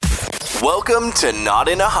Welcome to Not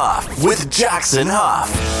in a Huff with Jackson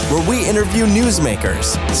Huff, where we interview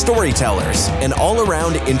newsmakers, storytellers, and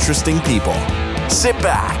all-around interesting people. Sit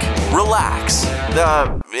back, relax,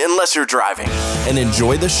 unless you're driving, and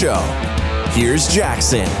enjoy the show. Here's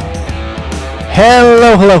Jackson.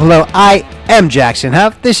 Hello. I am Jackson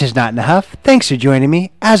Huff. This is Not in a Huff. Thanks for joining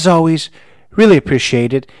me. As always, really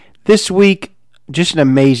appreciate it. This week, just an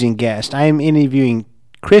amazing guest. I am interviewing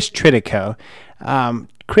Chris Tritico.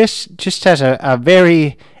 Chris just has a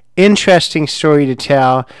very interesting story to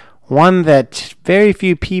tell, one that very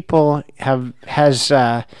few people has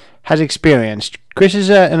experienced. Chris is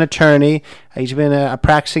an attorney. He's been a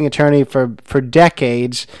practicing attorney for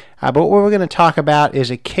decades. But what we're going to talk about is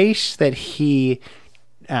a case that he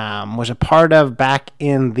was a part of back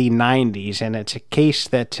in the 90s, and it's a case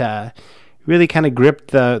that really kind of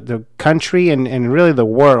gripped the country and really the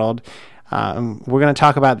world. We're going to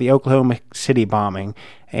talk about the Oklahoma City bombing,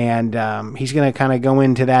 and he's going to kind of go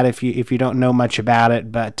into that if you don't know much about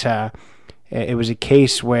it. But it was a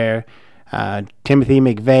case where Timothy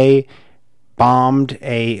McVeigh bombed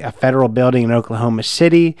a federal building in Oklahoma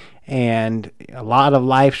City, and a lot of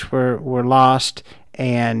lives were lost,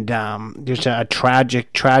 and just a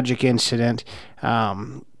tragic incident.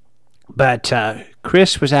 But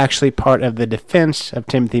Chris was actually part of the defense of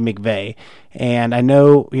Timothy McVeigh. And I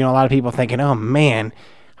know, a lot of people thinking, oh man,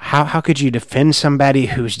 how could you defend somebody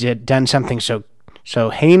who's done something so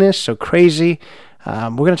heinous, so crazy? We're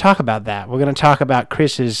going to talk about that. We're going to talk about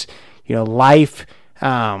Chris's, life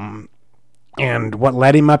and what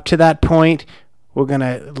led him up to that point. We're going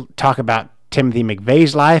to talk about Timothy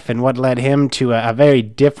McVeigh's life and what led him to a very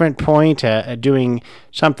different point, doing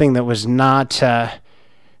something that was not at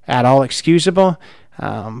all excusable.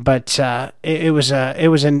 But it was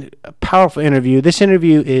a powerful interview. This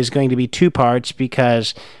interview is going to be two parts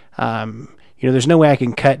because there's no way I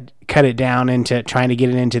can cut it down into trying to get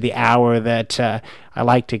it into the hour that I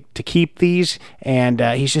like to keep these. And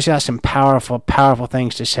he's just got some powerful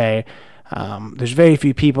things to say. There's very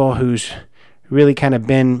few people who's really kind of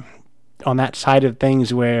been on that side of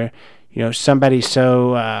things where somebody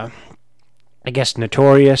so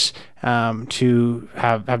notorious to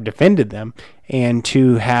have defended them and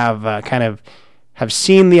to have have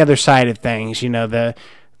seen the other side of things.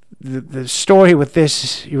 The story with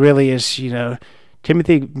this really is,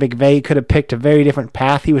 Timothy McVeigh could have picked a very different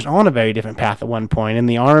path. He was on a very different path at one point in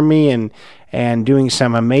the Army and doing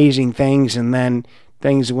some amazing things, and then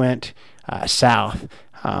things went south.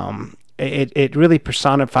 It really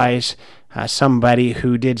personifies somebody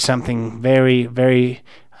who did something very, very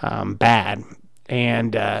bad.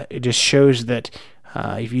 And it just shows that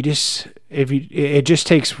it just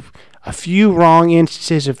takes a few wrong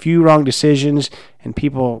instances, a few wrong decisions, and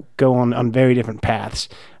people go on very different paths.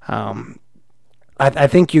 I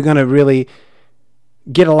think you're going to really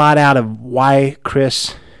get a lot out of why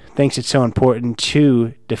Chris thinks it's so important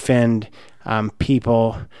to defend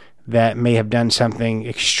people that may have done something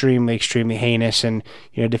extremely heinous, and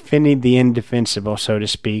defending the indefensible, so to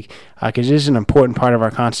speak, because it is an important part of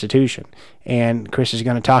our Constitution. And Chris is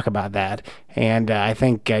going to talk about that, and I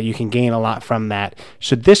think you can gain a lot from that.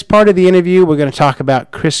 So this part of the interview, we're going to talk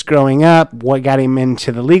about Chris growing up, what got him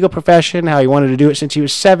into the legal profession, how he wanted to do it since he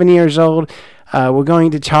was 7 years old. We're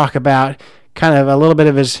going to talk about kind of a little bit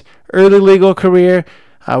of his early legal career.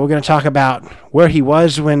 We're going to talk about where he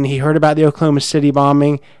was when he heard about the Oklahoma City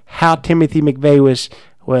bombing, how Timothy McVeigh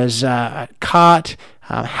was caught,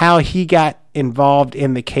 how he got involved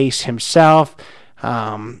in the case himself,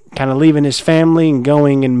 kind of leaving his family and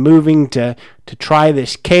going and moving to try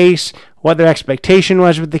this case, what their expectation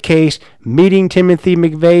was with the case, meeting Timothy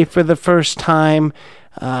McVeigh for the first time,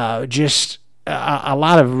 just a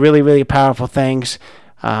lot of really powerful things.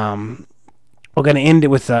 We're going to end it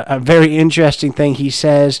with a very interesting thing he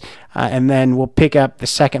says, and then we'll pick up the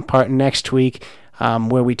second part next week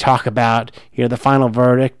where we talk about the final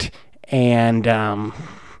verdict, and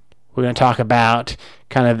we're going to talk about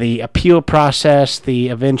kind of the appeal process, the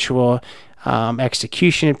eventual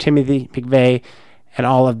execution of Timothy McVeigh, and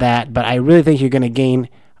all of that. But I really think you're going to gain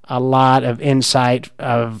a lot of insight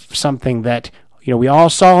of something that we all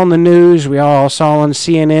saw on the news, we all saw on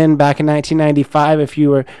CNN back in 1995. If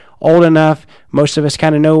you were old enough, most of us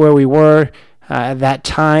kind of know where we were at that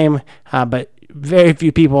time, but very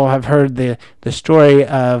few people have heard the story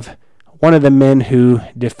of one of the men who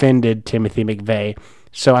defended Timothy McVeigh.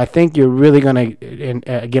 So I think you're really going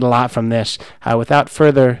to get a lot from this. Without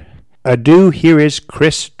further ado, here is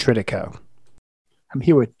Chris Tritico. I'm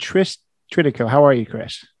here with Chris Tritico. How are you,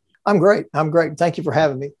 Chris? I'm great. Thank you for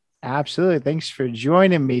having me. Absolutely. Thanks for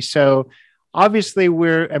joining me. So obviously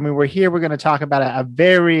we're here. We're going to talk about a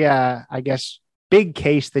very, I guess, big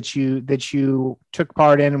case that you took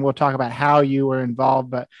part in, and we'll talk about how you were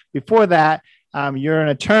involved. But before that, you're an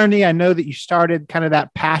attorney. I know that you started kind of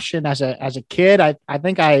that passion as a kid. I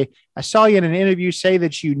think I saw you in an interview say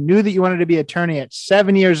that you knew that you wanted to be an attorney at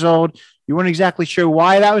 7 years old. You weren't exactly sure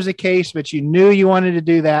why that was the case, but you knew you wanted to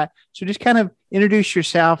do that. So just kind of introduce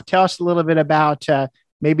yourself. Tell us a little bit about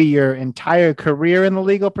maybe your entire career in the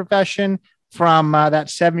legal profession from that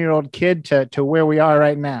 7-year-old kid to where we are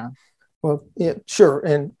right now. Well, yeah, sure.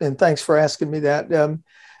 And thanks for asking me that.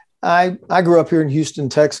 I grew up here in Houston,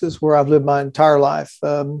 Texas, where I've lived my entire life.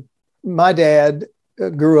 My dad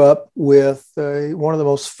grew up with one of the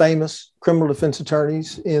most famous criminal defense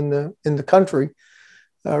attorneys in the country,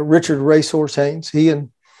 Richard Racehorse Haynes. He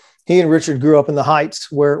and Richard grew up in the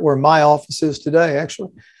Heights, where my office is today,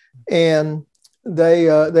 actually, and they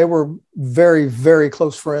were very, very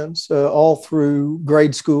close friends all through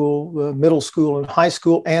grade school, middle school, and high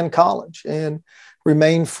school, and college, and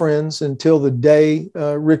remained friends until the day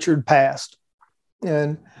Richard passed.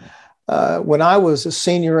 And when I was a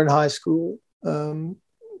senior in high school,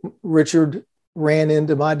 Richard ran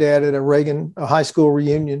into my dad at a high school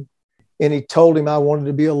reunion, and he told him I wanted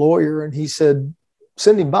to be a lawyer. And he said,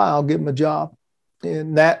 "Send him by, I'll give him a job."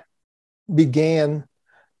 And that began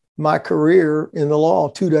my career in the law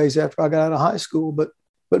 2 days after I got out of high school. But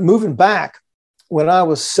moving back, when I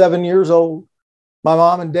was 7 years old, my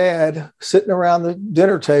mom and dad sitting around the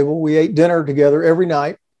dinner table, we ate dinner together every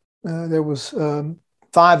night. There was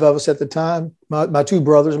 5 of us at the time, my 2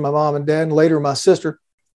 brothers, my mom and dad, and later my sister.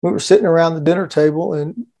 We were sitting around the dinner table,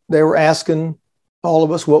 and they were asking all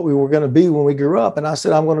of us what we were going to be when we grew up. And I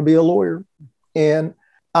said, "I'm going to be a lawyer." And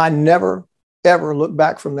I never, ever looked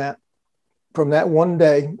back from that. From that one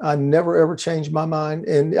day, I never, ever changed my mind.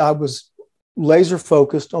 And I was laser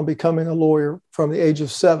focused on becoming a lawyer from the age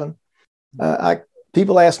of 7.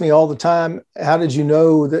 People ask me all the time, "How did you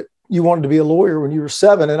know that you wanted to be a lawyer when you were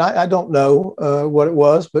 7?" And I don't know what it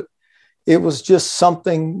was, but it was just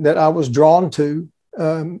something that I was drawn to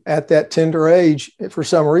at that tender age for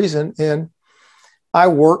some reason. And I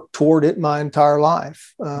worked toward it my entire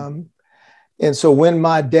life. And so when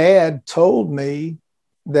my dad told me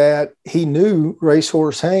that he knew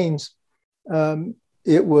Racehorse Haynes,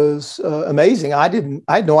 it was amazing. I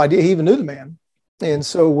had no idea he even knew the man. And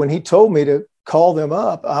so when he told me to call them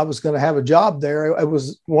up, I was going to have a job there. It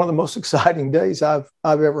was one of the most exciting days I've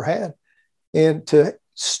ever had. And to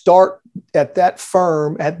start at that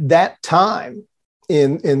firm at that time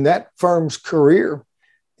in that firm's career,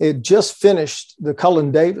 it just finished the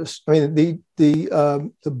Cullen Davis, the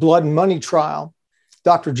blood and money trial,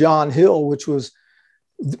 Dr. John Hill, which was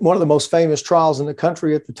one of the most famous trials in the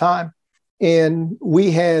country at the time. And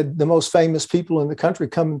we had the most famous people in the country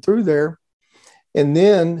coming through there. And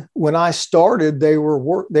then when I started, they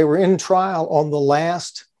were in trial on the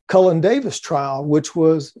last Cullen Davis trial, which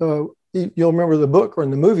was, you'll remember the book or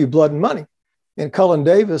in the movie, Blood and Money. And Cullen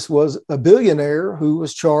Davis was a billionaire who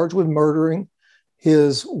was charged with murdering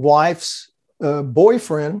his wife's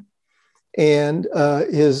boyfriend and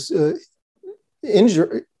his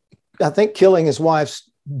injury, I think killing his wife's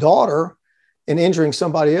daughter and injuring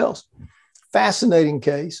somebody else. Fascinating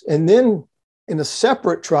case. And then in a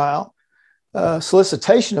separate trial,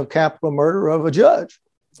 solicitation of capital murder of a judge.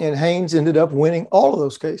 And Haynes ended up winning all of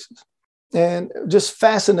those cases. And just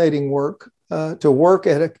fascinating work to work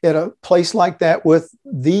at a place like that with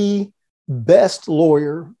the best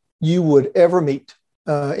lawyer you would ever meet.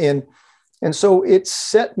 And so it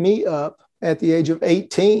set me up at the age of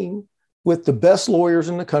 18 with the best lawyers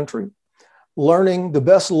in the country, learning the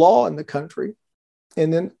best law in the country.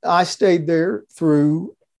 And then I stayed there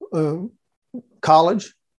through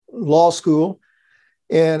college, law school.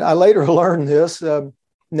 And I later learned this.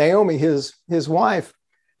 Naomi, his wife,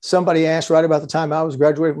 somebody asked right about the time I was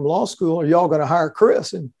graduating from law school, "Are y'all going to hire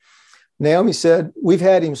Chris?" And Naomi said, "We've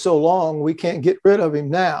had him so long, we can't get rid of him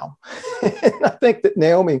now." And I think that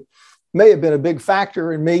Naomi may have been a big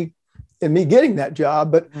factor in me getting that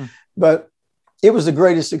job, but it was the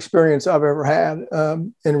greatest experience I've ever had.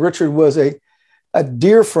 And Richard was a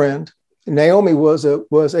dear friend. Naomi was a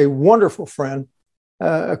wonderful friend.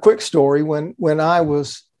 A quick story: when I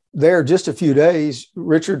was there just a few days,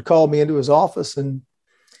 Richard called me into his office and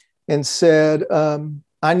said,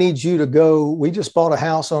 "I need you to go. We just bought a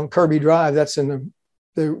house on Kirby Drive. That's in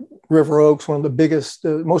the River Oaks, one of the biggest,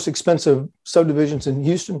 most expensive subdivisions in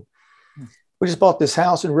Houston. We just bought this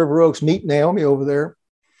house in River Oaks. Meet Naomi over there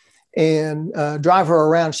and drive her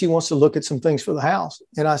around. She wants to look at some things for the house."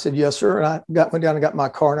 And I said, "Yes, sir." And I went down and got my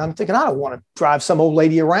car. And I'm thinking, I don't want to drive some old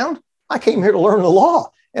lady around. I came here to learn the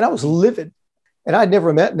law. And I was livid. And I'd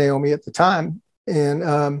never met Naomi at the time.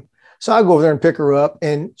 And so I go over there and pick her up,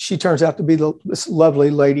 and she turns out to be this lovely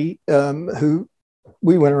lady who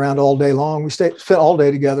we went around all day long. We spent all day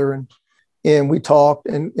together, and we talked,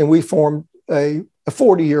 and we formed a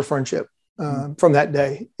 40-year friendship from that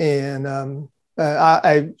day. And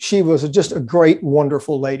she was just a great,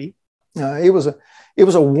 wonderful lady. It was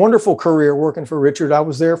a wonderful career working for Richard. I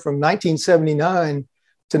was there from 1979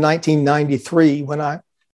 to 1993 when I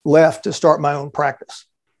left to start my own practice.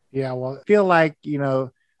 Yeah, well, I feel like,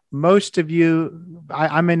 most of you,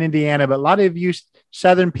 I'm in Indiana, but a lot of you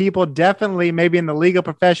Southern people, definitely maybe in the legal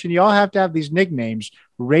profession, you all have to have these nicknames.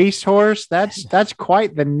 Racehorse, that's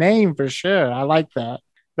quite the name for sure. I like that.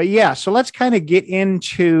 But yeah, so let's kind of get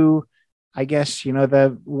into, I guess,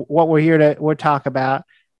 what we'll talk about.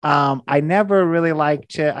 I never really like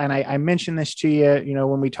to, and I mentioned this to you,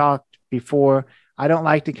 when we talked before, I don't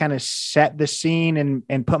like to kind of set the scene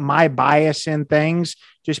and put my bias in things,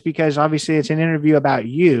 just because obviously it's an interview about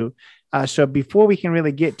you. So before we can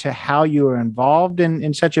really get to how you were involved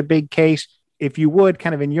in such a big case, if you would,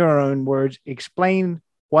 kind of in your own words, explain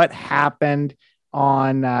what happened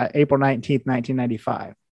on April 19th,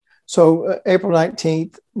 1995. So April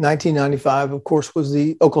 19th, 1995, of course, was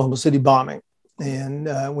the Oklahoma City bombing.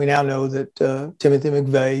 And we now know that Timothy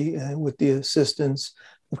McVeigh, with the assistance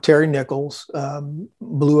of Terry Nichols,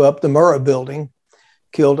 blew up the Murrah building,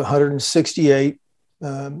 killed 168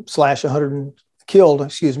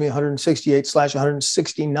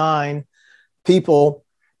 168/169 people,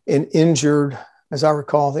 and injured, as I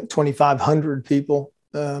recall, I think 2,500 people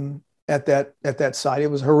at that site. It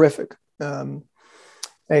was horrific, a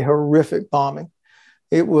horrific bombing.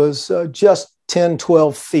 It was just 10,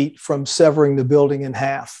 12 feet from severing the building in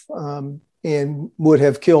half, and would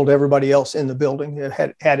have killed everybody else in the building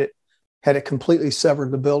had it completely severed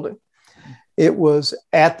the building. It was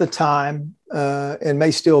at the time, and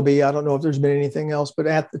may still be, I don't know if there's been anything else, but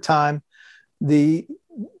at the time, the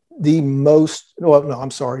most, well, no,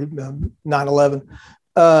 I'm sorry, 9/11,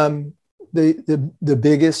 the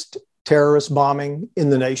biggest terrorist bombing in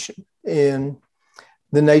the nation. And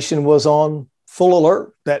the nation was on full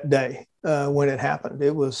alert that day when it happened.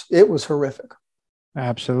 It was horrific.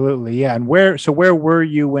 Absolutely. Yeah. And where were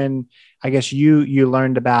you when, I guess, you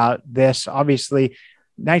learned about this? Obviously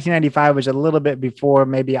 1995 was a little bit before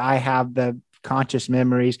maybe I have the conscious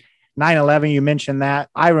memories. 9/11, you mentioned that.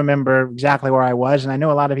 I remember exactly where I was. And I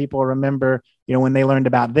know a lot of people remember, when they learned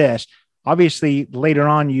about this. Obviously, later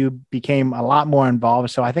on, you became a lot more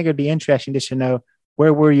involved. So I think it'd be interesting just to know,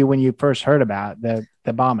 where were you when you first heard about the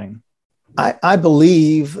bombing? I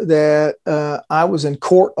believe that I was in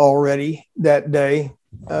court already that day,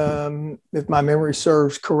 if my memory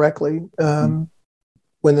serves correctly,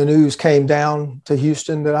 when the news came down to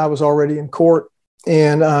Houston that I was already in court.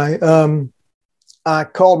 And I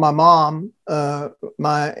called my mom.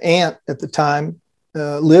 My aunt at the time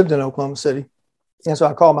lived in Oklahoma City. And so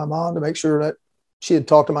I called my mom to make sure that she had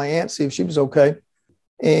talked to my aunt, see if she was okay.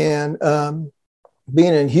 And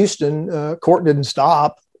being in Houston, court didn't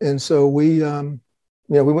stop. And so we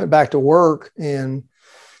went back to work, and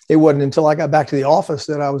it wasn't until I got back to the office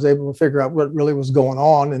that I was able to figure out what really was going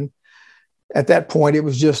on. And at that point, it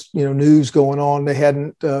was just, news going on. They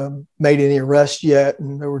hadn't made any arrests yet.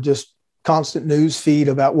 And there were just constant news feed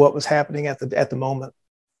about what was happening at the moment.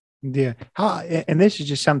 Yeah. And this is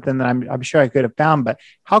just something that I'm sure I could have found, but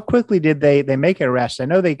how quickly did they make an arrest? I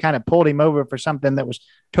know they kind of pulled him over for something that was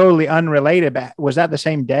totally unrelated, but was that the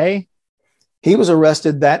same day? He was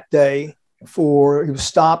arrested that day he was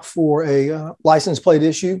stopped for a license plate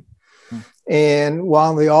issue. And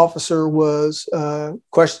while the officer was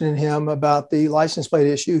questioning him about the license plate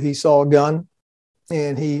issue, he saw a gun,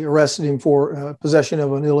 and he arrested him for possession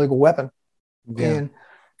of an illegal weapon. Yeah. And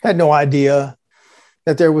had no idea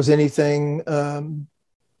that there was anything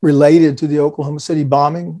related to the Oklahoma City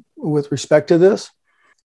bombing with respect to this,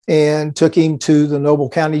 and took him to the Noble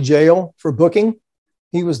County Jail for booking.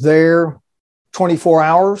 He was there 24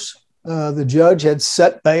 hours. The judge had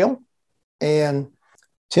set bail, and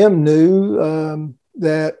Tim knew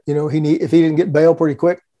that, if he didn't get bail pretty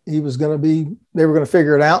quick, they were going to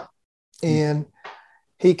figure it out. And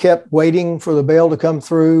he kept waiting for the bail to come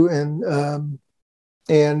through.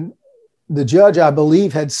 And the judge, I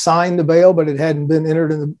believe, had signed the bail, but it hadn't been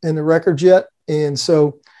entered in the records yet. And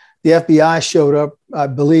so the FBI showed up, I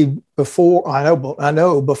believe, before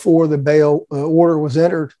the bail order was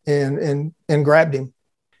entered, and grabbed him.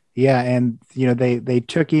 Yeah, and they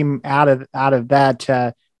took him out of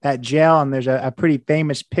that jail, and there's a pretty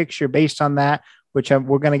famous picture based on that, which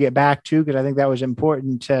we're going to get back to, because I think that was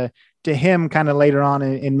important to him kind of later on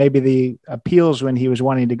in maybe the appeals when he was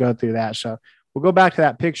wanting to go through that. So we'll go back to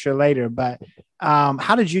that picture later, but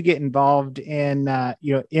how did you get involved in,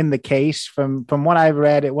 in the case? From what I've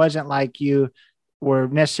read, it wasn't like you were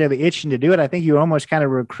necessarily itching to do it. I think you were almost kind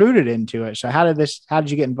of recruited into it. So how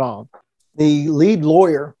did you get involved? The lead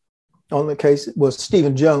lawyer on the case was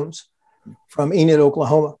Stephen Jones from Enid,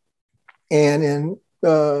 Oklahoma. And in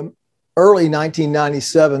early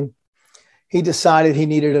 1997, he decided he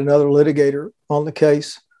needed another litigator on the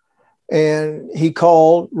case. And he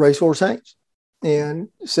called Racehorse Haynes and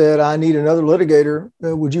said, I need another litigator.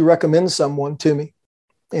 Would you recommend someone to me?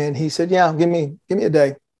 And he said, yeah, give me a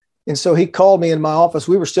day. And so he called me in my office.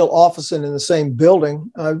 We were still officing in the same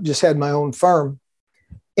building. I just had my own firm.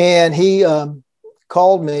 And he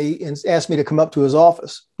called me and asked me to come up to his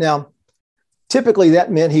office. Now, typically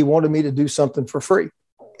that meant he wanted me to do something for free.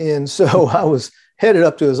 And so I was headed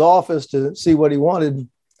up to his office to see what he wanted.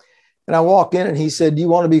 And I walked in and he said, do you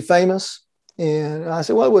want to be famous? And I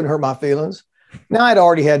said, well, it wouldn't hurt my feelings. Now, I'd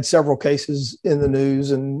already had several cases in the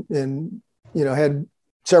news and had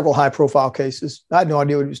several high profile cases. I had no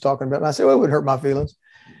idea what he was talking about. And I said, well, it wouldn't hurt my feelings.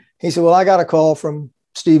 He said, well, I got a call from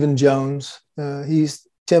Stephen Jones. He's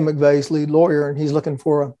Tim McVeigh's lead lawyer, and he's looking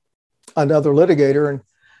for another litigator. And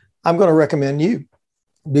I'm going to recommend you.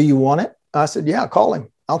 Do you want it? I said, yeah, call him.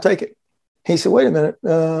 I'll take it. He said, wait a minute.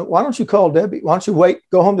 Why don't you call Debbie? Why don't you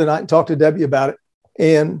go home tonight and talk to Debbie about it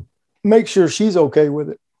and make sure she's okay with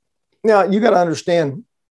it? Now, you got to understand,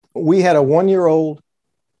 we had a 1-year-old,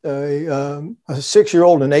 a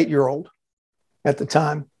 6-year-old, and an 8-year-old at the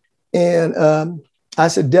time. And I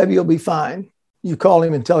said, Debbie will be fine. You call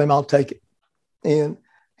him and tell him I'll take it. And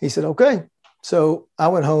he said, okay. So I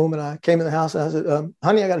went home and I came in the house and I said,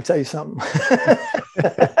 honey, I got to tell you something.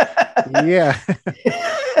 Yeah.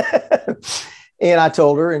 And I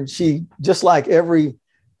told her, and she, just like every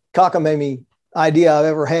cockamamie idea I've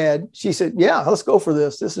ever had, she said, yeah, let's go for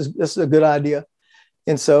this. This is a good idea.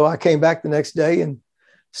 And so I came back the next day and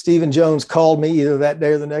Stephen Jones called me either that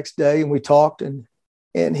day or the next day. And we talked and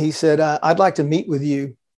he said, I'd like to meet with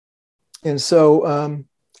you. And so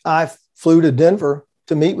I flew to Denver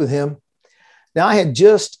to meet with him. Now, I had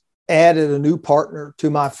just added a new partner to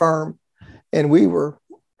my firm, and we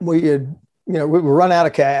had run out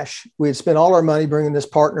of cash. We had spent all our money bringing this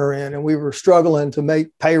partner in, and we were struggling to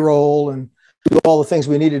make payroll and do all the things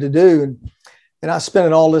we needed to do. And I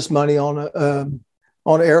spent all this money on an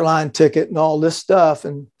airline ticket and all this stuff.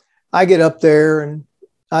 And I get up there and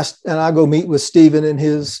I go meet with Stephen in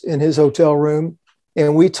his hotel room,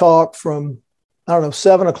 and we talk from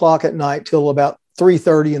 7 o'clock at night till about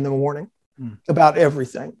 3:30 in the morning about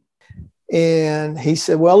everything. And he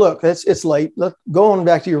said, well, look, it's late. Let's go on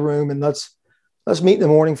back to your room and let's meet in the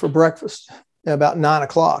morning for breakfast at about 9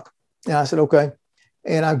 o'clock. And I said, okay.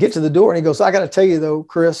 And I get to the door and he goes, I got to tell you though,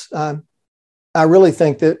 Chris, I really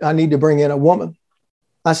think that I need to bring in a woman.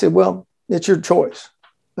 I said, well, it's your choice.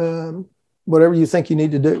 Whatever you think you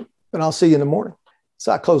need to do, but I'll see you in the morning.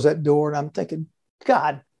 So I close that door and I'm thinking,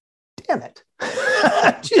 God damn it.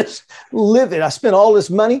 I just live it. I spent all this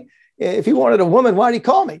money. If he wanted a woman, why'd he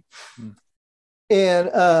call me? And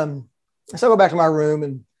so I go back to my room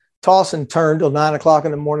and toss and turn till 9 o'clock in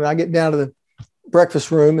the morning. I get down to the breakfast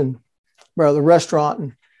room and the restaurant.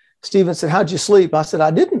 And Stephen said, how'd you sleep? I said, I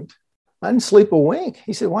didn't sleep a wink.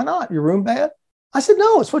 He said, why not? Your room bad? I said,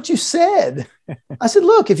 no, it's what you said. I said,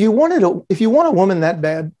 look, if you want a woman that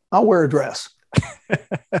bad, I'll wear a dress.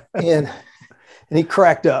 and he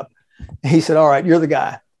cracked up. He said, all right, you're the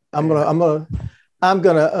guy. I'm gonna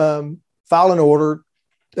file an order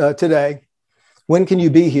today. When can you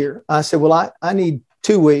be here? I said, well, I need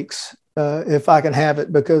 2 weeks if I can have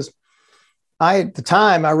it, because at the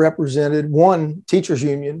time I represented one teachers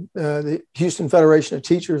union, the Houston Federation of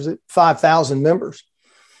Teachers, at 5,000 members.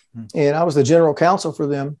 And I was the general counsel for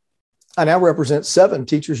them. I now represent 7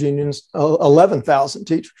 teachers unions, 11,000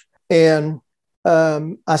 teachers. And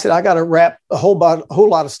I said, I got to wrap a whole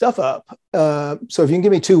lot of stuff up. So if you can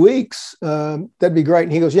give me 2 weeks, that'd be great.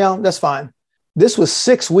 And he goes, yeah, that's fine. This was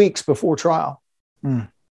 6 weeks before trial.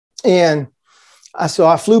 And so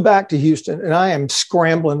I flew back to Houston and I am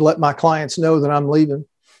scrambling to let my clients know that I'm leaving.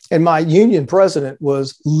 And my union president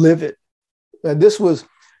was livid. This was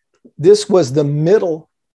the middle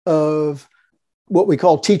of what we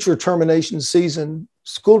call teacher termination season.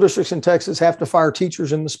 School districts in Texas have to fire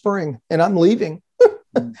teachers in the spring, and I'm leaving.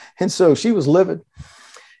 And so she was livid.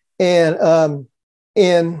 And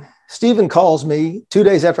Stephen calls me 2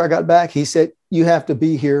 days after I got back. He said, you have to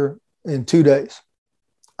be here in 2 days.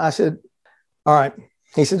 I said, all right.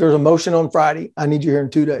 He said, there's a motion on Friday. I need you here in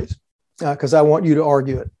 2 days because I want you to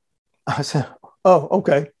argue it. I said, oh,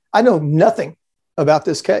 okay. I know nothing about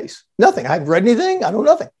this case. Nothing. I haven't read anything. I know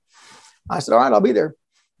nothing. I said, all right, I'll be there.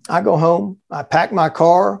 I go home. I pack my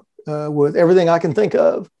car with everything I can think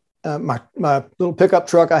of. My little pickup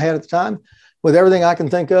truck I had at the time with everything I can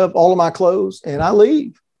think of, all of my clothes, and I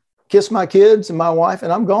leave, kiss my kids and my wife,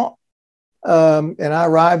 and I'm gone. And I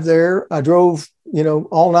arrived there. I drove,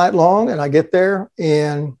 all night long, and I get there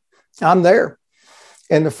and I'm there.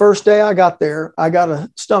 And the first day I got there, I got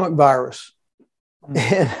a stomach virus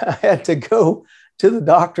and I had to go to the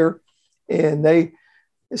doctor, and they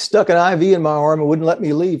stuck an IV in my arm and wouldn't let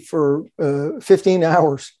me leave for 15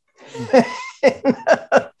 hours.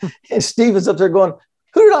 And Steven's up there going,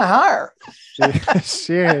 who did I hire?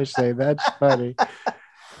 Seriously, that's funny.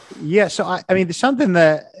 Yeah. So, I mean, there's something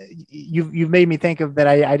that you've made me think of that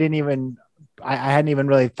I hadn't even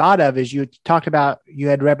really thought of, is you talked about you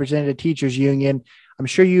had represented a teachers union. I'm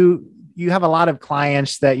sure you have a lot of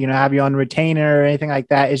clients that, have you on retainer or anything like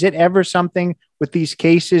that. Is it ever something with these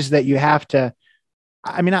cases that you have to,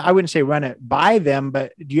 I mean, I wouldn't say run it by them,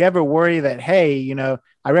 but do you ever worry that, hey,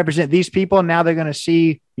 I represent these people, and now they're going to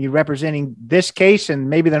see you representing this case, and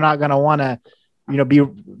maybe they're not going to want to,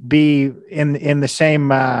 be in the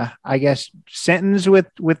same, I guess, sentence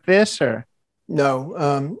with this? Or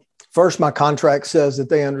no? First, my contract says that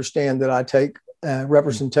they understand that I take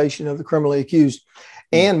representation of the criminally accused,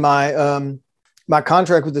 and my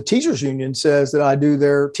contract with the teachers union says that I do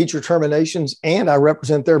their teacher terminations and I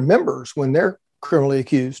represent their members when they're criminally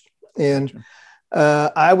accused. And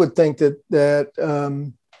I would think that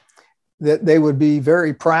they would be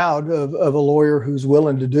very proud of a lawyer who's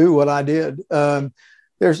willing to do what I did.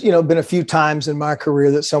 There's, been a few times in my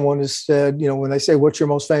career that someone has said, when they say, what's your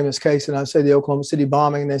most famous case? And I say the Oklahoma City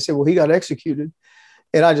bombing, and they say, well, he got executed.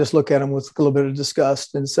 And I just look at them with a little bit of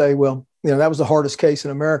disgust and say, well, that was the hardest case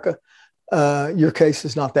in America. Your case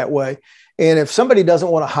is not that way. And if somebody doesn't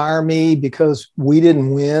want to hire me because we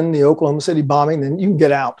didn't win the Oklahoma City bombing, then you can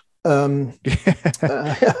get out.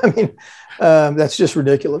 That's just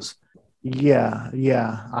ridiculous.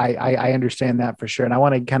 Yeah. I understand that for sure. And I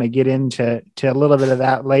want to kind of get into a little bit of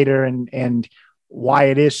that later and why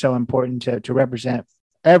it is so important to represent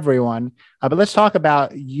everyone. But let's talk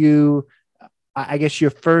about you. I guess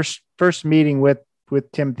your first meeting with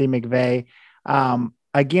Timothy McVeigh.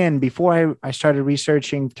 Again, before I started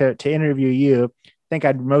researching to interview you, I think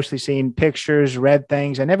I'd mostly seen pictures, read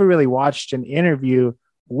things. I never really watched an interview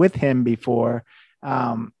with him before.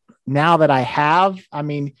 Now that I have, I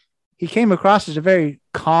mean, he came across as a very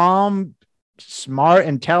calm, smart,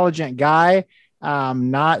 intelligent guy.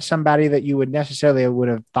 Not somebody that you would necessarily would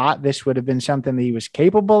have thought this would have been something that he was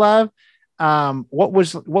capable of. What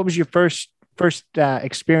was your first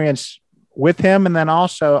experience with him? And then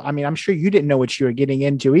also, I mean, I'm sure you didn't know what you were getting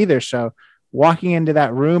into either. So walking into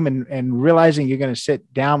that room and realizing you're going to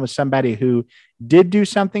sit down with somebody who did do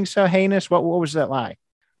something so heinous, what was that like?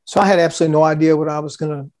 So I had absolutely no idea what I was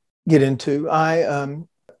going to get into.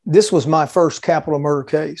 This was my first capital murder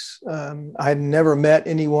case. I had never met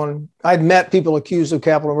anyone. I'd met people accused of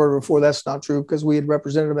capital murder before. That's not true because we had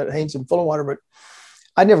represented them at Haynes and Fullerwater, but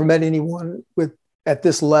I'd never met anyone at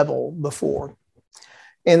this level before.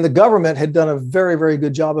 And the government had done a very, very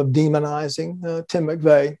good job of demonizing Tim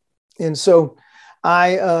McVeigh. And so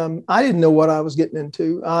I didn't know what I was getting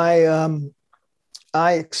into.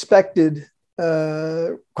 I expected,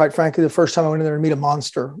 quite frankly, the first time I went in there to meet a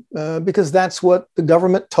monster, because that's what the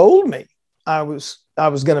government told me I was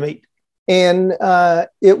going to meet. And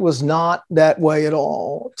it was not that way at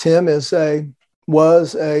all. Tim was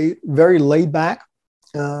a very laid back,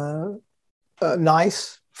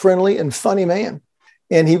 nice, friendly, and funny man.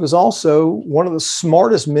 And he was also one of the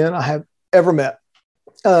smartest men I have ever met.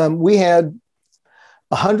 We had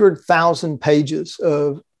 100,000 pages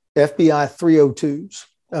of FBI 302s.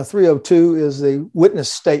 302 is the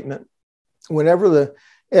witness statement. Whenever the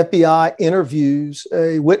FBI interviews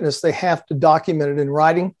a witness, they have to document it in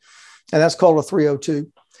writing, and that's called a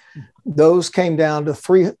 302. Those came down to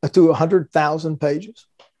 100,000 pages.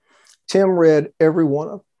 Tim read every one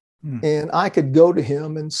of them, and I could go to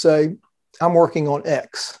him and say, I'm working on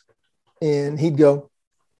X. And he'd go,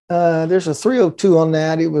 there's a 302 on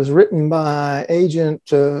that. It was written by Agent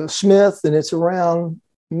Smith, and it's around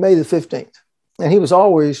May the 15th. And he was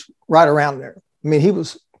always right around there. I mean, he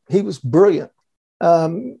was brilliant.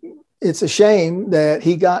 It's a shame that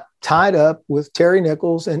he got tied up with Terry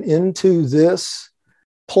Nichols and into this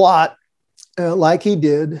plot like he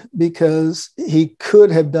did, because he could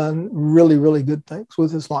have done really, really good things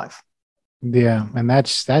with his life. Yeah. And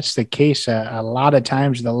that's the case a lot of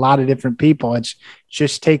times with a lot of different people. It's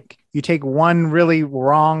just you take one really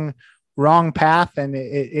wrong path and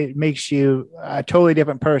it makes you a totally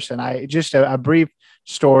different person. Just a brief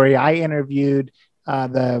story. I interviewed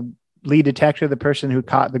the lead detective, the person who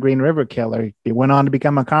caught the Green River Killer. He went on to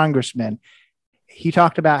become a congressman. He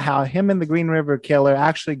talked about how him and the Green River Killer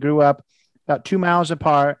actually grew up about 2 miles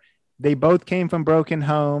apart. They both came from broken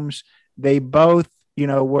homes. They both,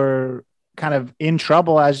 were kind of in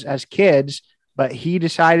trouble as kids, but he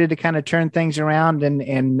decided to kind of turn things around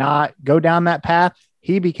and not go down that path.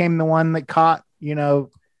 He became the one that caught, the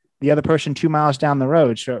other person 2 miles down the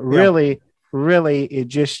road. So it really,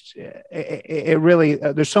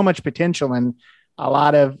 there's so much potential and a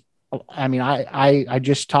lot of, I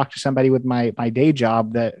just talked to somebody with my day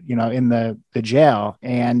job that, in the jail,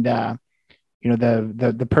 and,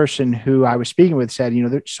 the person who I was speaking with said,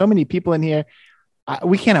 there's so many people in here.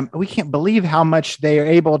 We can't believe how much they are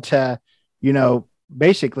able to,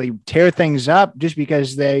 basically tear things up just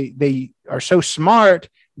because they are so smart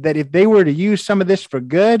that if they were to use some of this for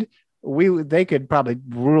good, they could probably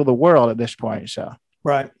rule the world at this point. So,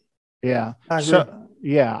 right. Yeah. So,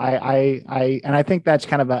 yeah, I think that's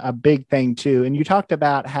kind of a big thing too. And you talked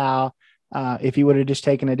about how, if he would have just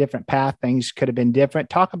taken a different path, things could have been different.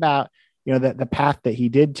 Talk about, the path that he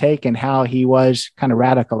did take and how he was kind of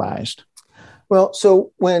radicalized. Well,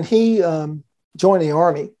 so when he joined the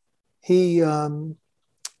Army, he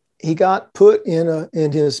got put in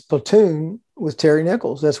his platoon with Terry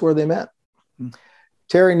Nichols. That's where they met. Mm-hmm.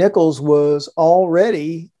 Terry Nichols was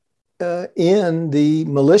already in the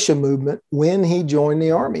militia movement when he joined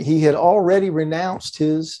the Army. He had already renounced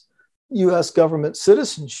his U.S. government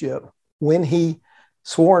citizenship when he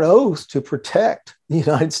swore an oath to protect the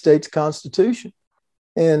United States Constitution.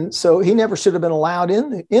 And so he never should have been allowed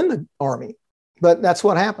in the Army, but that's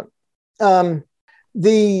what happened.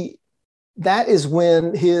 That is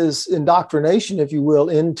when his indoctrination, if you will,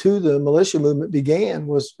 into the militia movement began,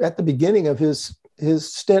 was at the beginning of his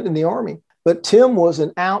stint in the Army. But Tim was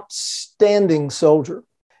an outstanding soldier.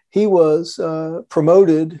 He was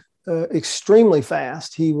promoted extremely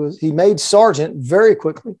fast. He made sergeant very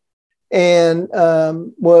quickly, and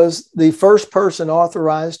was the first person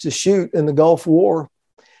authorized to shoot in the Gulf War,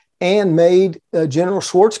 and made General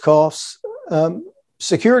Schwarzkopf's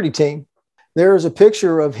security team. There is a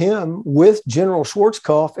picture of him with General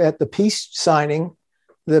Schwarzkopf at the peace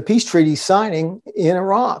treaty signing in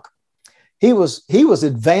Iraq. He was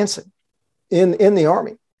advancing in the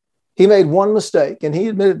Army. He made one mistake, and he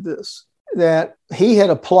admitted this, that he had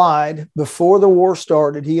applied before the war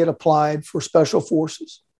started. He had applied for special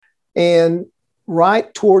forces. And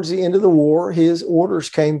right towards the end of the war, his orders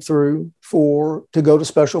came through to go to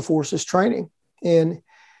special forces training. And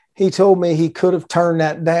he told me he could have turned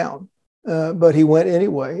that down, but he went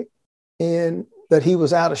anyway. But he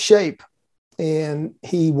was out of shape, and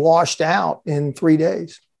he washed out in 3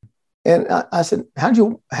 days. And I said, how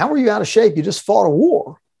were you out of shape? You just fought a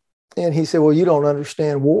war. And he said, well, you don't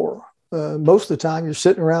understand war. Most of the time you're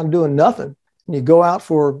sitting around doing nothing. And you go out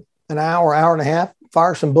for an hour and a half,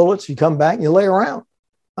 fire some bullets, you come back and you lay around.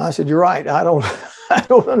 I said, you're right. I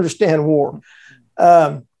don't understand war.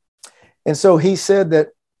 And so he said that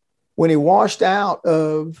when he washed out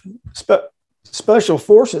of special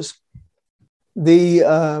forces,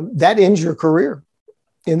 that ends your career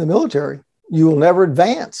in the military. You will never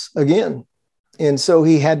advance again. And so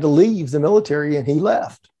he had to leave the military, and he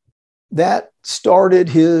left. That started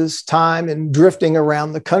his time in drifting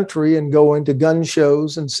around the country and going to gun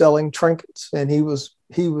shows and selling trinkets. And he was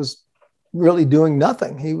really doing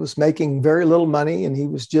nothing. He was making very little money, and he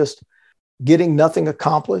was just getting nothing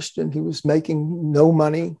accomplished, and he was making no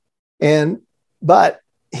money. But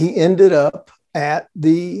he ended up at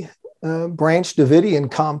the Branch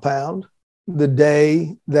Davidian compound the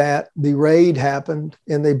day that the raid happened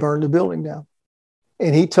and they burned the building down.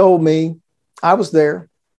 And he told me, I was there.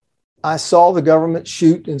 I saw the government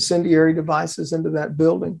shoot incendiary devices into that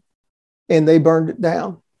building, and they burned it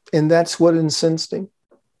down. And that's what incensed him.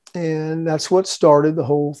 And that's what started the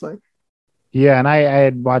whole thing. Yeah. And I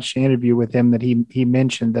had watched an interview with him that he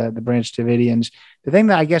mentioned the Branch Davidians. The thing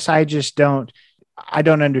that I guess I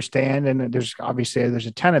don't understand, and there's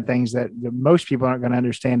a ton of things that most people aren't going to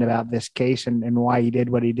understand about this case and why he did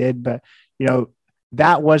what he did. But,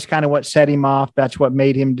 that was kind of what set him off. That's what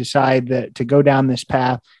made him decide to go down this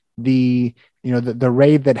path, the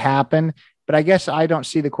raid that happened. But I guess I don't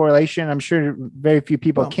see the correlation. I'm sure very few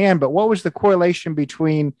people can, but what was the correlation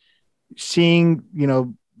between seeing,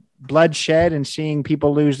 bloodshed and seeing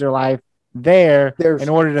people lose their life in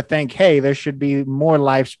order to think, hey, there should be more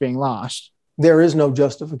lives being lost? There is no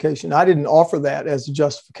justification. I didn't offer that as a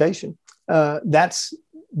justification. That's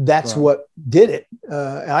right. What did it.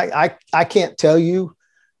 I can't tell you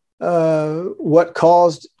what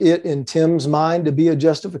caused it in Tim's mind to be a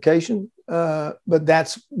justification, but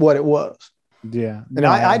that's what it was. Yeah. And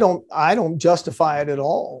I don't justify it at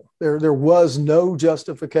all. There was no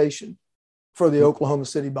justification for the Oklahoma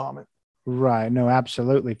City bombing. Right. No,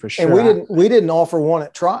 absolutely. For sure. And we didn't offer one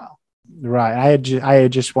at trial. Right. I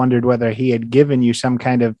had just wondered whether he had given you some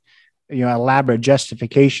kind of, elaborate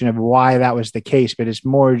justification of why that was the case, but it's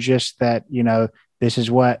more just that, this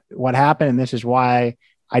is what happened and this is why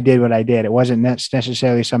I did what I did. It wasn't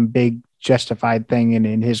necessarily some big justified thing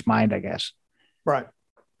in his mind, I guess. Right.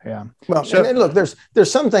 Yeah. Well, and look,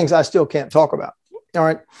 there's some things I still can't talk about. All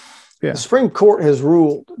right. Yeah. The Supreme Court has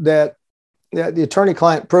ruled that the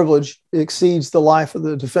attorney-client privilege exceeds the life of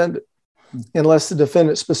the defendant unless the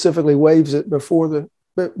defendant specifically waives it before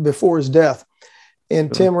his death.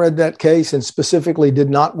 And Tim read that case and specifically did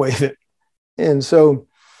not waive it. And so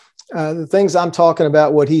the things I'm talking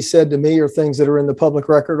about, what he said to me, are things that are in the public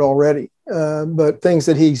record already. But things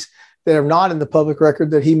that are not in the public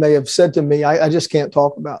record that he may have said to me, I just can't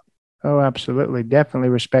talk about. Oh, absolutely. Definitely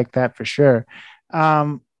respect that for sure.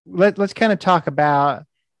 Let's kind of talk about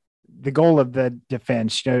the goal of the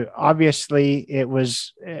defense. Obviously it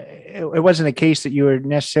wasn't a case that you were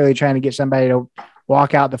necessarily trying to get somebody to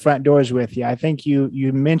walk out the front doors with you. I think you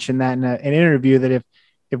mentioned that in an interview, that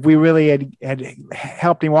if we really had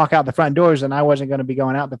helped him walk out the front doors, then I wasn't going to be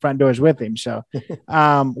going out the front doors with him. So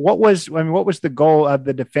what was the goal of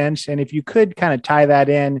the defense? And if you could kind of tie that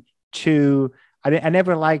in to, I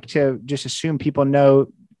never like to just assume people know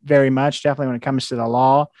very much, definitely when it comes to the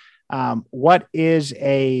law. What is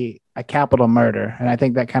a capital murder? And I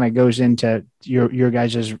think that kind of goes into your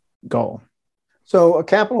guys' goal. So a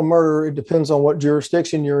capital murder, it depends on what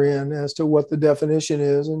jurisdiction you're in as to what the definition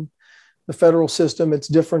is. And the federal system, it's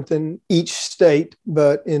different than each state.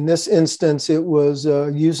 But in this instance, it was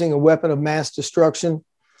using a weapon of mass destruction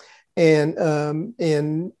and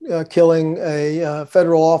killing a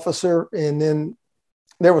federal officer. And then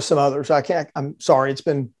there were some others. I'm sorry, it's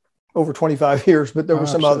been over 25 years, but there were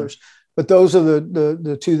some others. But those are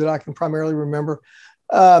the two that I can primarily remember.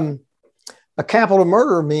 A capital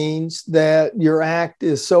murder means that your act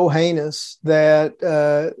is so heinous that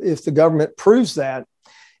if the government proves that,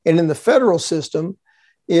 and in the federal system,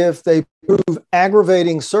 if they prove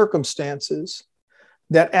aggravating circumstances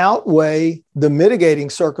that outweigh the mitigating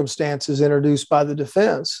circumstances introduced by the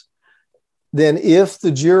defense, then if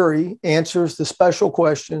the jury answers the special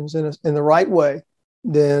questions in the right way,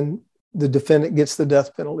 then the defendant gets the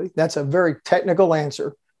death penalty. That's a very technical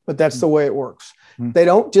answer, but that's the way it works. They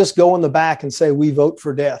don't just go in the back and say, we vote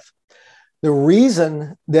for death. The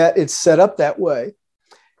reason that it's set up that way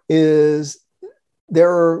is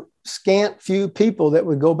there are scant few people that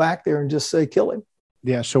would go back there and just say, kill him.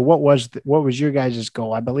 Yeah. So what was your guys'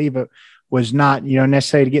 goal? I believe it was not,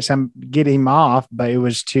 necessarily to get him off, but it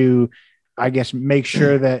was to, I guess, make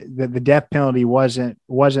sure that the death penalty wasn't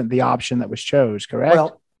the option that was chose. Correct?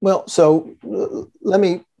 Well, so let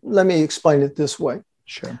me explain it this way.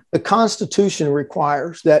 Sure. The Constitution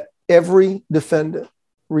requires that every defendant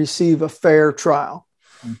receive a fair trial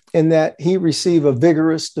and that he receive a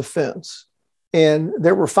vigorous defense. And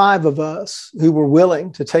there were 5 of us who were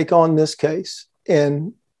willing to take on this case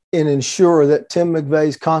and ensure that Tim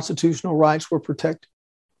McVeigh's constitutional rights were protected.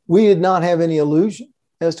 We did not have any illusion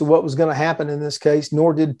as to what was going to happen in this case,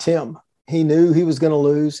 nor did Tim. He knew he was going to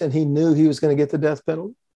lose and he knew he was going to get the death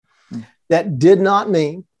penalty. That did not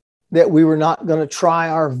mean that we were not going to try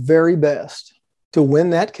our very best to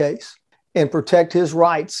win that case and protect his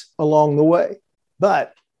rights along the way.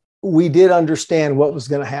 But we did understand what was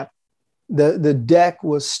going to happen. The deck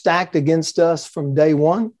was stacked against us from day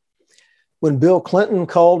one. When Bill Clinton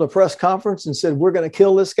called a press conference and said, we're going to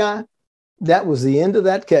kill this guy, that was the end of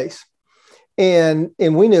that case. And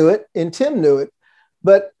we knew it, and Tim knew it.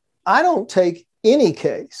 But I don't take any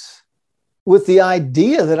case with the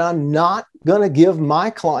idea that I'm not going to give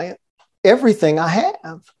my client everything I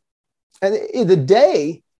have. And the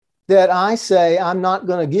day that I say I'm not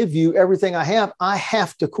going to give you everything I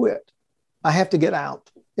have to quit. I have to get out.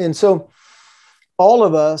 And so all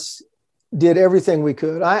of us did everything we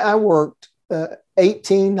could. I worked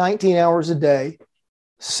 18, 19 hours a day,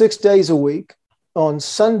 6 days a week. On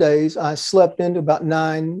Sundays, I slept into about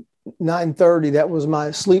 9:30. That was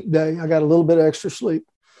my sleep day. I got a little bit of extra sleep.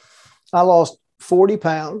 I lost 40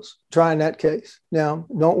 pounds trying that case. Now,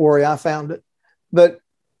 don't worry, I found it. But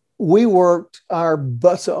we worked our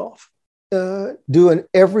butts off, doing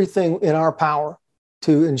everything in our power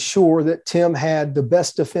to ensure that Tim had the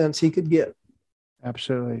best defense he could get.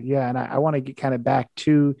 Absolutely. Yeah. And I want to get kind of back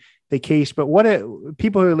to the case, but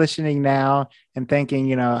people who are listening now and thinking,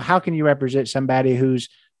 how can you represent somebody who's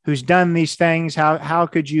done these things? How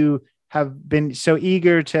could you have been so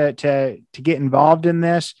eager to get involved in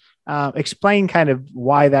this? Explain kind of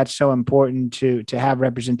why that's so important to have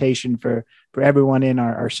representation for everyone in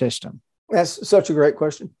our system. That's such a great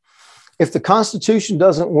question. If the Constitution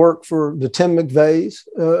doesn't work for the Tim McVeighs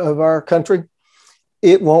of our country,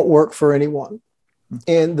 it won't work for anyone.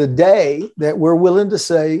 And the day that we're willing to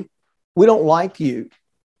say, we don't like you,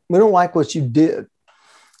 we don't like what you did,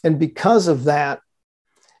 and because of that,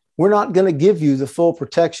 we're not going to give you the full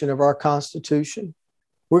protection of our Constitution.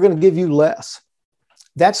 We're going to give you less.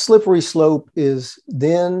 That slippery slope is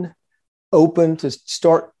then open to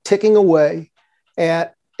start ticking away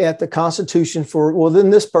at the Constitution for, well, then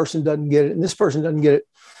this person doesn't get it and this person doesn't get it.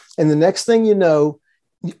 And the next thing you know,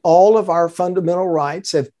 all of our fundamental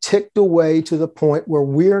rights have ticked away to the point where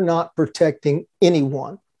we're not protecting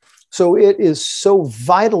anyone. So it is so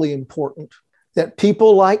vitally important that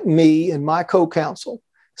people like me and my co-counsel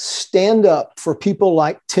stand up for people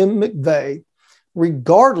like Tim McVeigh,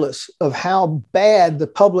 regardless of how bad the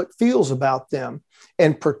public feels about them,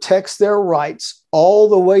 and protects their rights all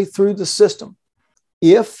the way through the system.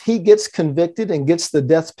 If he gets convicted and gets the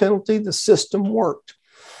death penalty, the system worked.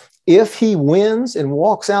 If he wins and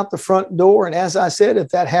walks out the front door, and as I said, if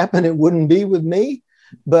that happened, it wouldn't be with me,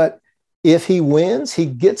 but if he wins, he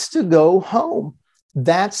gets to go home.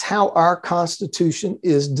 That's how our Constitution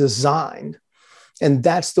is designed. And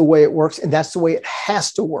that's the way it works. And that's the way it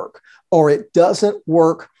has to work, or it doesn't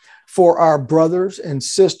work for our brothers and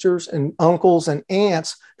sisters and uncles and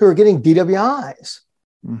aunts who are getting DWIs.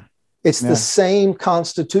 It's the same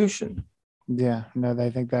Constitution. Yeah, no,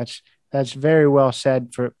 I think that's very well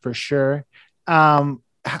said for sure. Again,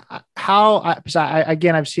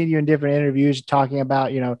 I've seen you in different interviews talking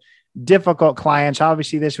about, difficult clients.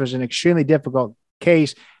 Obviously, this was an extremely difficult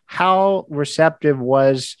case. How receptive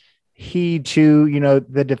was he to,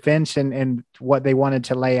 the defense and what they wanted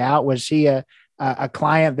to lay out? Was he a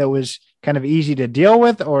client that was kind of easy to deal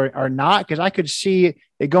with or not? Because I could see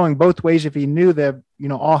it going both ways. If he knew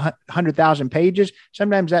all 100,000 pages,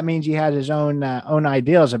 sometimes that means he has his own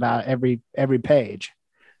ideas about every page.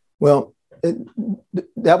 Well,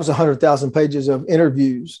 that was 100,000 pages of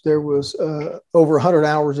interviews. There was over 100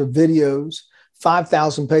 hours of videos,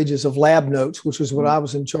 5,000 pages of lab notes, which was what I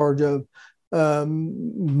was in charge of.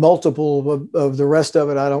 Multiple of the rest of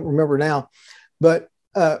it, I don't remember now. But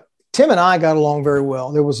Tim and I got along very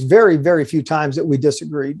well. There was very, very few times that we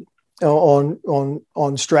disagreed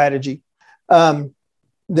on strategy.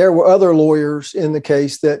 There were other lawyers in the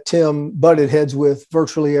case that Tim butted heads with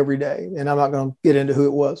virtually every day, and I'm not going to get into who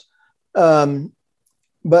it was.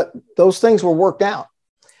 But those things were worked out.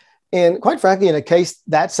 And quite frankly, in a case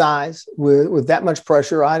that size with that much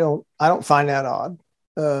pressure, I don't find that odd.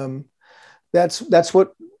 That's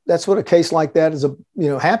what a case like that is,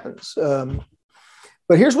 happens.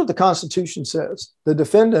 But here's what the Constitution says. The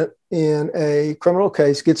defendant in a criminal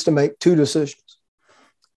case gets to make two decisions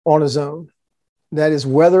on his own. That is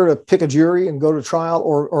whether to pick a jury and go to trial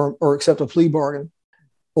or accept a plea bargain,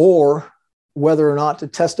 or whether or not to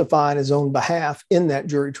testify on his own behalf in that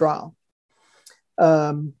jury trial.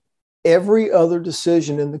 Every other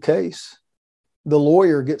decision in the case, the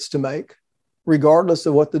lawyer gets to make, regardless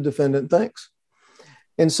of what the defendant thinks.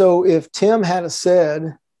 And so if Tim had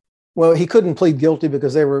said, well, he couldn't plead guilty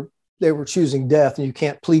because they were choosing death, and you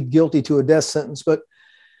can't plead guilty to a death sentence. But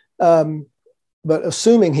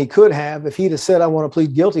assuming he could have, if he'd have said, I want to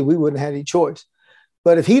plead guilty, we wouldn't have any choice.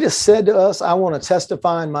 But if he'd have said to us, I want to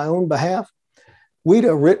testify on my own behalf, we'd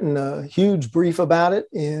have written a huge brief about it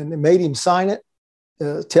and made him sign it,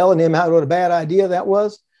 telling him what a bad idea that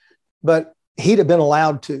was. But he'd have been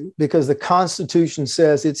allowed to, because the Constitution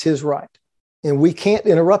says it's his right, and we can't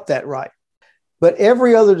interrupt that right. But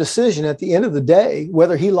every other decision at the end of the day,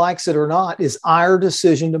 whether he likes it or not, is our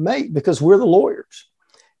decision to make, because we're the lawyers.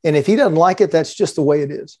 And if he doesn't like it, that's just the way it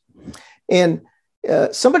is. And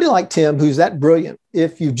somebody like Tim, who's that brilliant,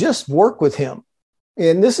 if you just work with him,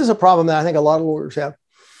 and this is a problem that I think a lot of lawyers have,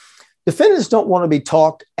 defendants don't want to be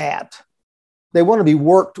talked at. They want to be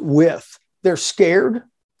worked with. They're scared.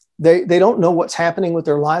 They don't know what's happening with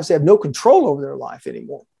their lives. They have no control over their life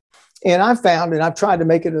anymore. And I've found, and I've tried to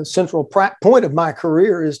make it a central point of my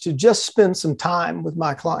career, is to just spend some time with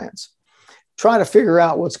my clients, try to figure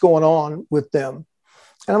out what's going on with them.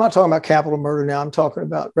 And I'm not talking about capital murder now. I'm talking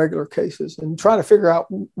about regular cases, and try to figure out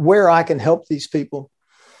where I can help these people.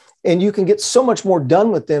 And you can get so much more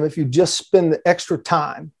done with them if you just spend the extra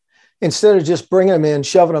time instead of just bringing them in,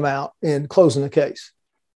 shoving them out, and closing the case.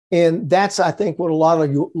 And that's, I think, what a lot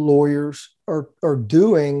of lawyers are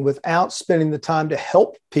doing without spending the time to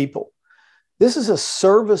help people. This is a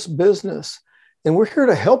service business, and we're here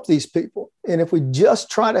to help these people. And if we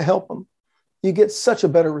just try to help them, you get such a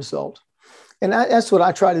better result. And that's what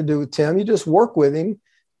I try to do with Tim. You just work with him,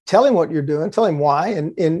 tell him what you're doing, tell him why,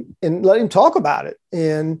 and let him talk about it.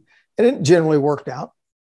 And it generally worked out.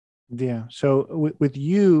 Yeah. So with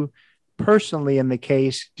you personally in the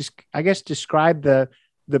case, just I guess describe the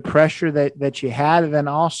pressure that you had, and then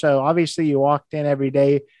also obviously you walked in every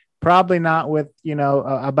day, probably not with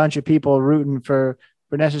a bunch of people rooting for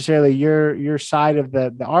necessarily your side of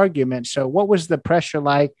the argument. So what was the pressure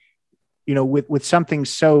like? With something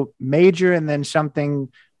so major and then something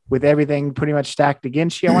with everything pretty much stacked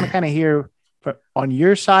against you. I want to kind of hear on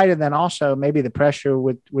your side, and then also maybe the pressure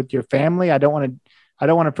with your family. I don't want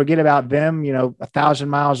to forget about them, 1,000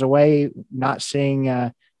 miles away, not seeing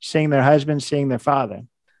their husband, seeing their father.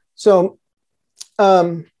 So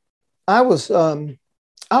I was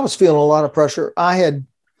feeling a lot of pressure. I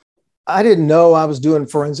didn't know I was doing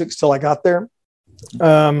forensics till I got there.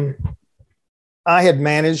 I had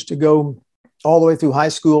managed to go all the way through high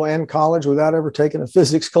school and college without ever taking a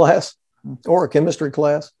physics class or a chemistry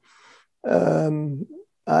class.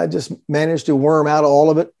 I just managed to worm out all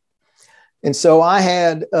of it. And so I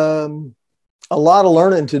had a lot of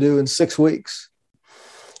learning to do in 6 weeks.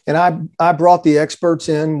 And I brought the experts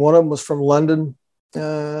in. One of them was from London.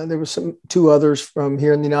 There was two others from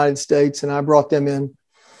here in the United States, and I brought them in.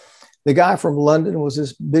 The guy from London was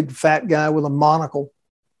this big fat guy with a monocle.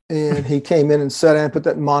 And he came in and sat down and put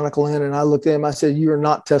that monocle in. And I looked at him. I said, "You are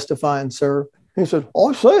not testifying, sir." He said, "Oh,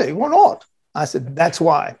 I say, why not?" I said, "That's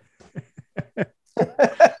why." And,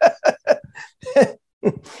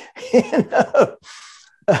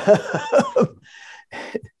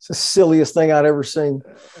 it's the silliest thing I'd ever seen.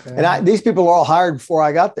 And these people were all hired before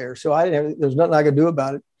I got there. So there's nothing I could do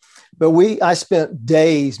about it. But I spent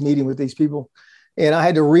days meeting with these people, and I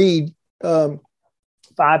had to read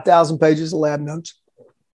 5,000 pages of lab notes.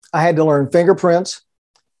 I had to learn fingerprints,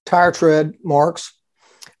 tire tread marks,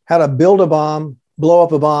 how to build a bomb, blow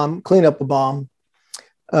up a bomb, clean up a bomb,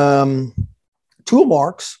 tool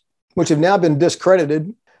marks, which have now been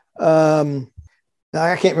discredited. I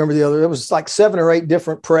can't remember the other. It was like 7 or 8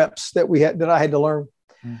 different preps that I had to learn,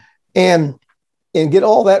 and get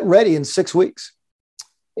all that ready in 6 weeks.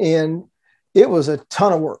 And it was a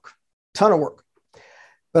ton of work.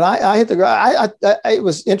 But I hit the ground. It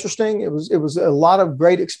was interesting. It was a lot of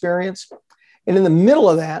great experience. And in the middle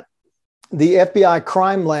of that, the FBI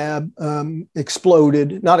crime lab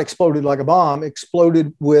exploded, not exploded like a bomb,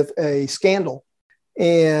 exploded with a scandal.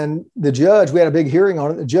 And the judge, we had a big hearing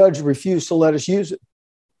on it. The judge refused to let us use it.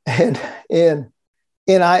 And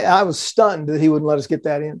I was stunned that he wouldn't let us get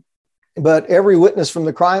that in. But every witness from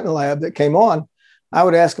the crime lab that came on, I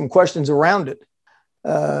would ask him questions around it.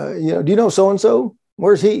 Do you know so-and-so?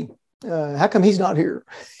 Where's he? How come he's not here?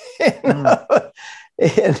 But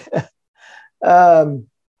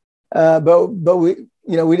we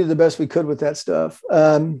did the best we could with that stuff.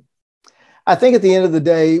 I think at the end of the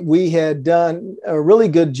day, we had done a really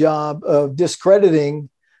good job of discrediting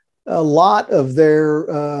a lot of their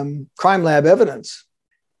crime lab evidence.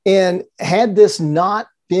 And had this not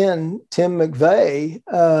been Tim McVeigh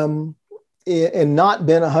and not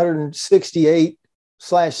been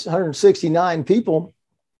 168/169 people,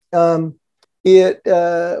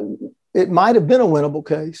 it might have been a winnable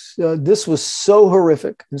case. This was so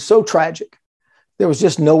horrific and so tragic. There was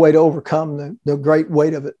just no way to overcome the great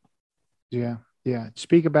weight of it. Yeah. Yeah.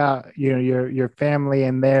 Speak about, your family,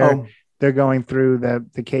 and they're going through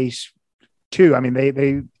the case too. I mean,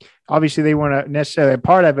 they obviously they weren't necessarily a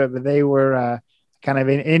part of it, but they were kind of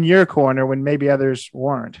in your corner when maybe others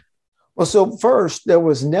weren't. Well, so first, there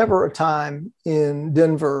was never a time in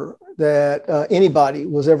Denver that anybody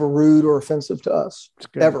was ever rude or offensive to us,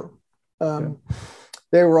 ever.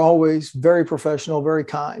 They were always very professional, very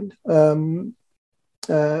kind.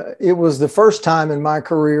 It was the first time in my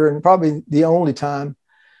career, and probably the only time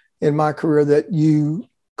in my career, that you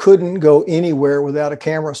couldn't go anywhere without a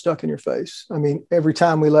camera stuck in your face. I mean, every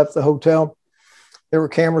time we left the hotel, there were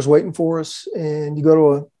cameras waiting for us. And you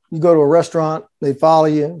go to a restaurant, they follow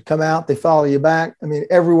you, come out, they follow you back. I mean,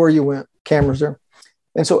 everywhere you went, cameras there.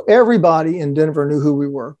 And so everybody in Denver knew who we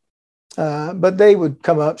were. But they would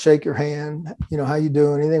come up, shake your hand, how you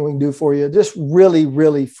doing, anything we can do for you. Just really,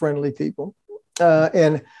 really friendly people.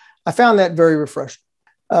 And I found that very refreshing.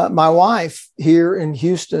 My wife here in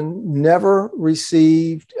Houston never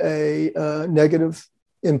received a negative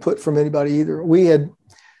input from anybody either. We had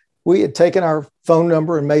taken our phone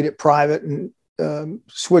number and made it private and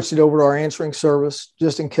switched it over to our answering service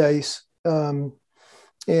just in case. And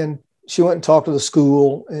she went and talked to the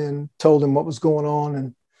school and told them what was going on.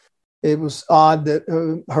 And it was odd that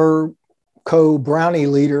her co-Brownie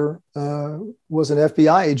leader was an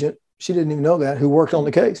FBI agent. she didn't even know that, who worked on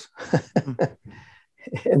the case.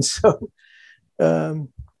 And so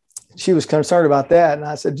she was concerned about that. And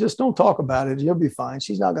I said, just don't talk about it. You'll be fine.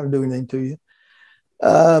 She's not going to do anything to you.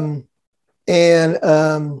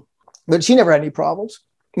 But she never had any problems.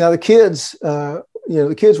 Now the kids,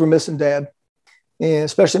 the kids were missing dad, and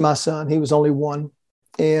especially my son. He was only one.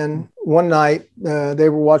 And one night they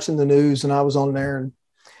were watching the news and I was on there, and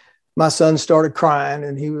my son started crying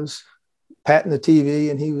and he was patting the TV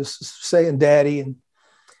and he was saying daddy.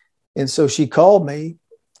 And so she called me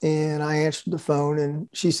and I answered the phone and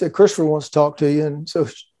she said, Christopher wants to talk to you. And so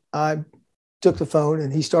I took the phone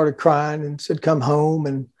and he started crying and said, come home.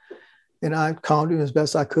 And I calmed him as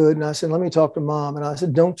best I could. And I said, let me talk to Mom. And I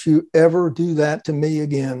said, don't you ever do that to me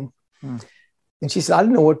again. And she said, I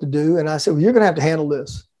didn't know what to do. And I said, well, you're going to have to handle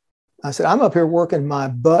this. I said, I'm up here working my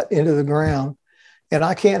butt into the ground and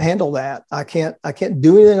I can't handle that. I can't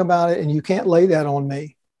do anything about it. And you can't lay that on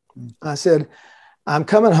me. I said, I'm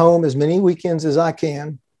coming home as many weekends as I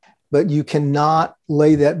can, but you cannot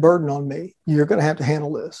lay that burden on me. You're going to have to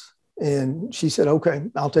handle this. And she said, okay,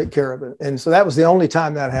 I'll take care of it. And so that was the only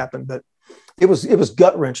time that happened, but it was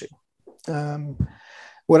gut wrenching.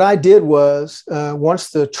 What I did was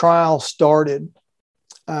once the trial started,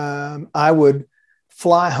 I would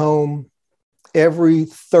fly home every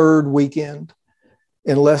third weekend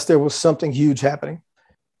unless there was something huge happening.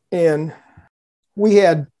 And we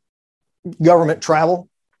had government travel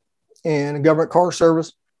and a government car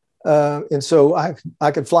service. And so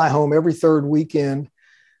I could fly home every third weekend,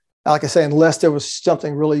 like I say, unless there was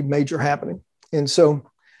something really major happening. And so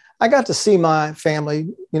I got to see my family,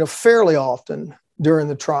 fairly often during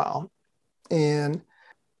the trial. And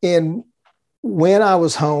when I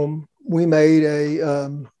was home, we made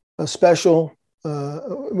a special,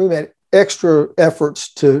 we made extra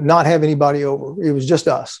efforts to not have anybody over. It was just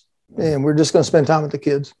us. And we're just going to spend time with the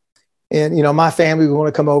kids. And, my family would want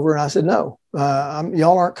to come over. And I said, no,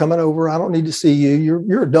 y'all aren't coming over. I don't need to see you.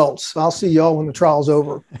 You're adults. I'll see y'all when the trial's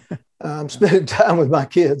over. I'm spending time with my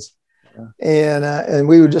kids. Yeah. And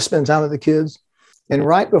we would just spend time with the kids. And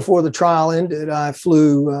right before the trial ended, I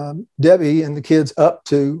flew Debbie and the kids up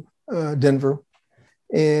to Denver.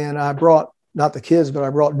 And I brought, not the kids, but I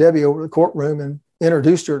brought Debbie over to the courtroom and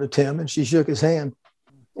introduced her to Tim, and she shook his hand.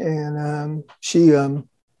 And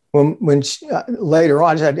when she, later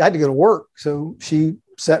on, I had to go to work. So she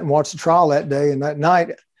sat and watched the trial that day. And that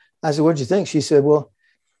night, I said, what'd you think? She said, well,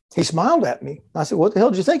 he smiled at me. I said, what the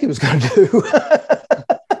hell did you think he was going to do?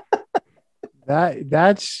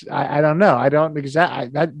 I don't know. I don't exactly,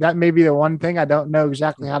 that may be the one thing I don't know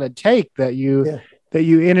exactly how to take that you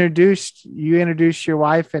introduced your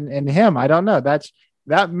wife and him. I don't know. That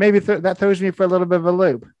throws me for a little bit of a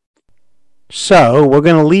loop. So we're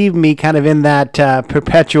going to leave me kind of in that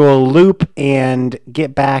perpetual loop and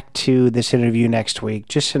get back to this interview next week.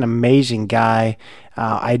 Just an amazing guy.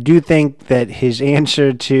 I do think that his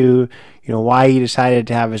answer to why he decided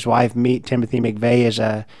to have his wife meet Timothy McVeigh is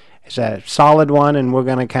a solid one, and we're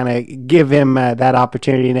going to kind of give him that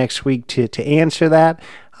opportunity next week to answer that.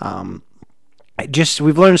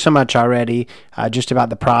 We've learned so much already just about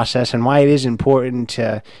the process and why it is important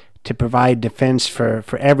to provide defense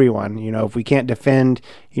for everyone. If we can't defend,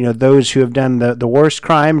 those who have done the worst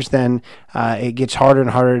crimes, then it gets harder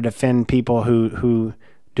and harder to defend people who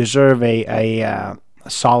deserve a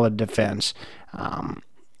solid defense.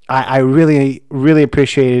 I really, really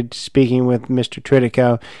appreciated speaking with Mr.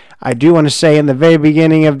 Tritico. I do want to say in the very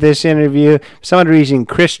beginning of this interview, for some odd reason,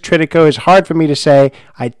 Chris Tritico is hard for me to say.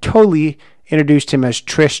 I totally introduced him as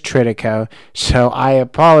Trish Tritico, so I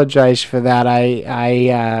apologize for that.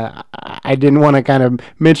 I didn't want to kind of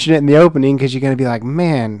mention it in the opening because you're going to be like,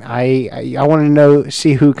 man, I want to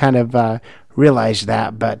see who kind of realized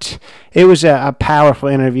that. But it was a powerful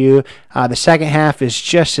interview. The second half is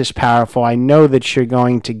just as powerful. I know that you're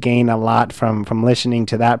going to gain a lot from listening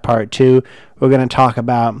to that part too. We're going to talk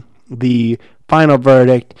about the final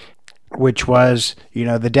verdict, which was,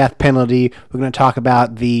 the death penalty. We're going to talk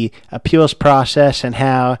about the appeals process and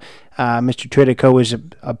how Mr. Tritico was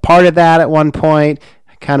a part of that at one point,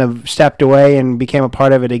 kind of stepped away and became a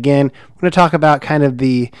part of it again. We're going to talk about kind of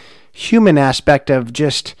the human aspect of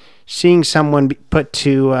just seeing someone put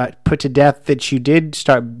to death that you did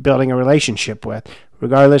start building a relationship with,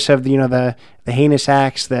 regardless of the heinous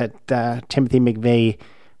acts that Timothy McVeigh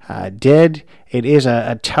did. It is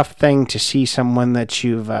a tough thing to see someone that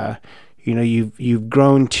you've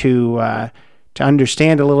grown to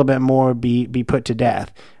understand a little bit more be put to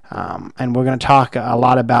death. And we're going to talk a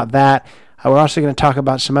lot about that. We're also going to talk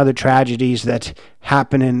about some other tragedies that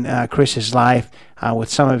happen in Chris's life with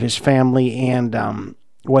some of his family and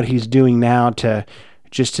what he's doing now to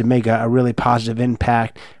just to make a really positive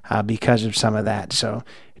impact because of some of that. So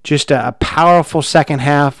just a powerful second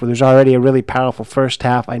half where there's already a really powerful first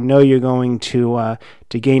half. I know you're going to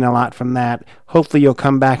gain a lot from that. Hopefully you'll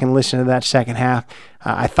come back and listen to that second half.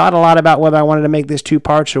 I thought a lot about whether I wanted to make this 2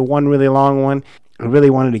 parts or one really long one. I really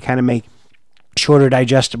wanted to kind of make shorter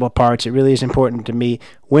digestible parts. It really is important to me,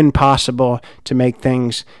 when possible, to make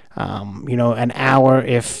things an hour.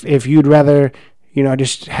 If you'd rather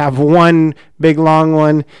just have one big long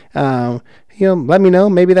one, let me know.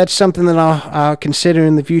 Maybe that's something that I'll consider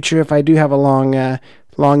in the future if I do have a long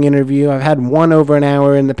interview. I've had one over an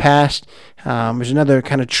hour in the past. There's another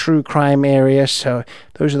kind of true crime area, so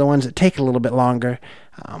those are the ones that take a little bit longer.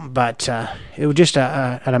 But it was just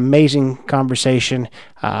an amazing conversation.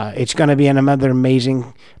 It's going to be another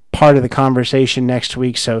amazing part of the conversation next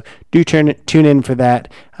week, so do tune in for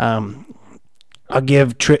that. I'll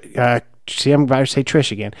give I'm about to say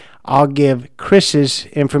Trish again. I'll give Chris's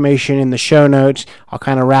information in the show notes. I'll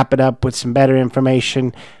kind of wrap it up with some better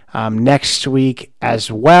information next week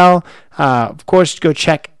as well. Of course, go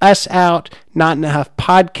check us out, Not Enough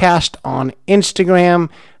Podcast on Instagram,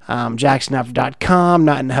 jacksonhuff.com,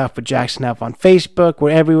 Not Enough with Jackson Huff on Facebook.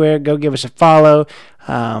 We're everywhere. Go give us a follow.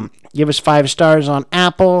 Give us 5 stars on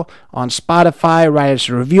Apple, on Spotify. Write us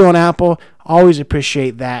a review on Apple. Always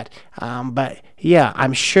appreciate that. But yeah,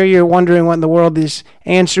 I'm sure you're wondering what in the world the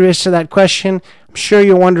answer is to that question. I'm sure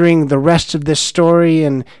you're wondering the rest of this story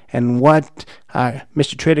and what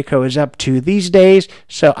Mr. Tritico is up to these days.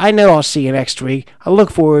 So I know I'll see you next week. I look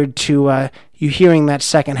forward to you hearing that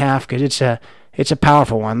second half, because it's a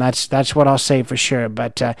powerful one. That's what I'll say for sure.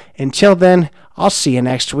 But until then, I'll see you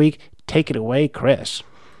next week. Take it away, Chris.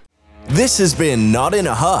 This has been Not in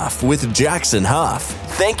a Huff with Jackson Huff.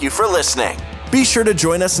 Thank you for listening. Be sure to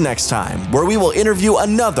join us next time, where we will interview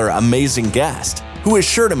another amazing guest who is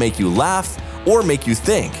sure to make you laugh or make you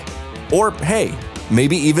think. Or, hey,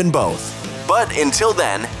 maybe even both. But until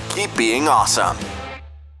then, keep being awesome.